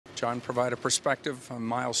John, provide a perspective, a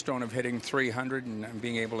milestone of hitting 300 and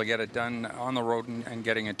being able to get it done on the road and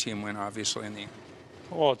getting a team win, obviously, in the end.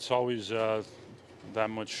 Well, it's always that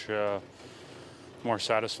much more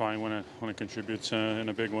satisfying when it contributes in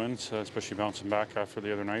a big win, especially bouncing back after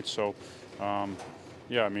the other night. So,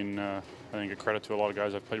 yeah, I mean, I think a credit to a lot of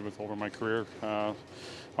guys I've played with over my career.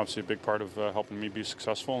 Obviously, a big part of helping me be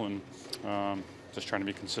successful, and just trying to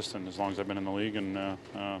be consistent as long as I've been in the league, and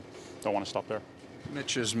don't want to stop there.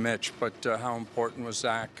 Mitch is Mitch, but how important was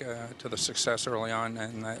Zach to the success early on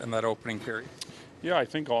in that opening period? Yeah, I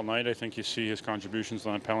think all night. I think you see his contributions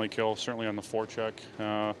on the penalty kill, certainly on the forecheck.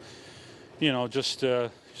 You know, just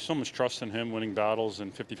so much trust in him winning battles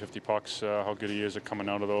and 50-50 pucks, how good he is at coming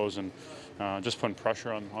out of those, and just putting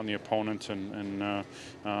pressure on the opponent, and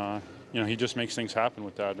you know, he just makes things happen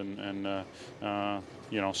with that, and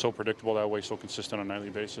you know, so predictable that way, so consistent on a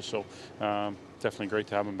nightly basis. So definitely great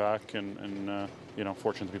to have him back, and you know,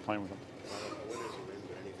 fortunate to be playing with him.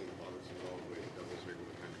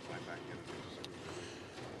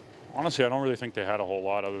 Honestly, I don't really think they had a whole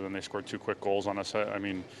lot other than they scored 2 quick goals on us. I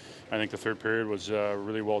mean, I think the third period was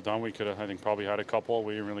really well done. We could have, I think, probably had a couple.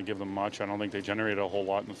 We didn't really give them much. I don't think they generated a whole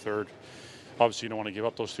lot in the third. Obviously, you don't want to give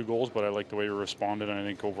up those 2 goals, but I like the way we responded. And I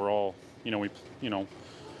think overall, you know, we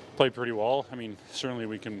played pretty well. I mean, certainly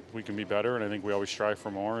we can be better, and I think we always strive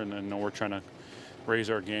for more. And we're trying to raise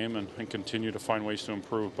our game and continue to find ways to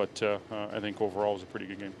improve. But I think overall it was a pretty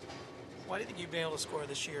good game. Why do you think you've been able to score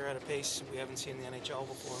this year at a pace we haven't seen in the NHL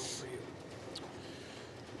before for you?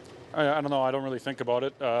 I don't know. I don't really think about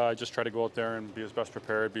it. I just try to go out there and be as best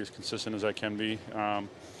prepared, be as consistent as I can be.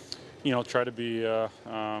 You know, try to be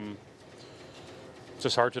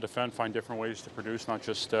just hard to defend, find different ways to produce, not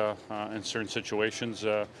just in certain situations,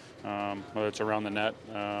 whether it's around the net,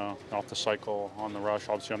 off the cycle, on the rush,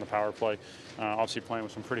 obviously on the power play. Obviously playing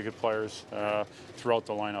with some pretty good players throughout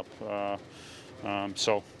the lineup.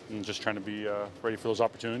 So I'm just trying to be ready for those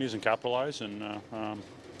opportunities and capitalize, and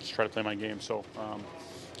just try to play my game. So,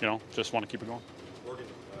 you know, just want to keep it going. Morgan,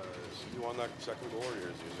 is you on that second goal, or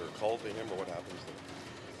is there a call to him, or what happens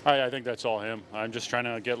there? I think that's all him. I'm just trying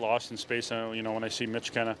to get lost in space. You know, when I see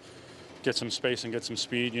Mitch kind of get some space and get some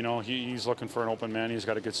speed, you know, he's looking for an open man. He's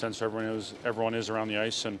got a good sense for everyone is around the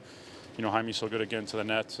ice, and you know, Jaime's so good at getting to the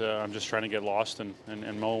net. I'm just trying to get lost, and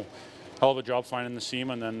Mo, hell of a job finding the seam,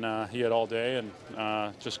 and then he had all day, and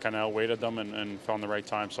just kind of outweighted them and found the right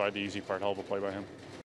time. So I had the easy part. Hell of a play by him.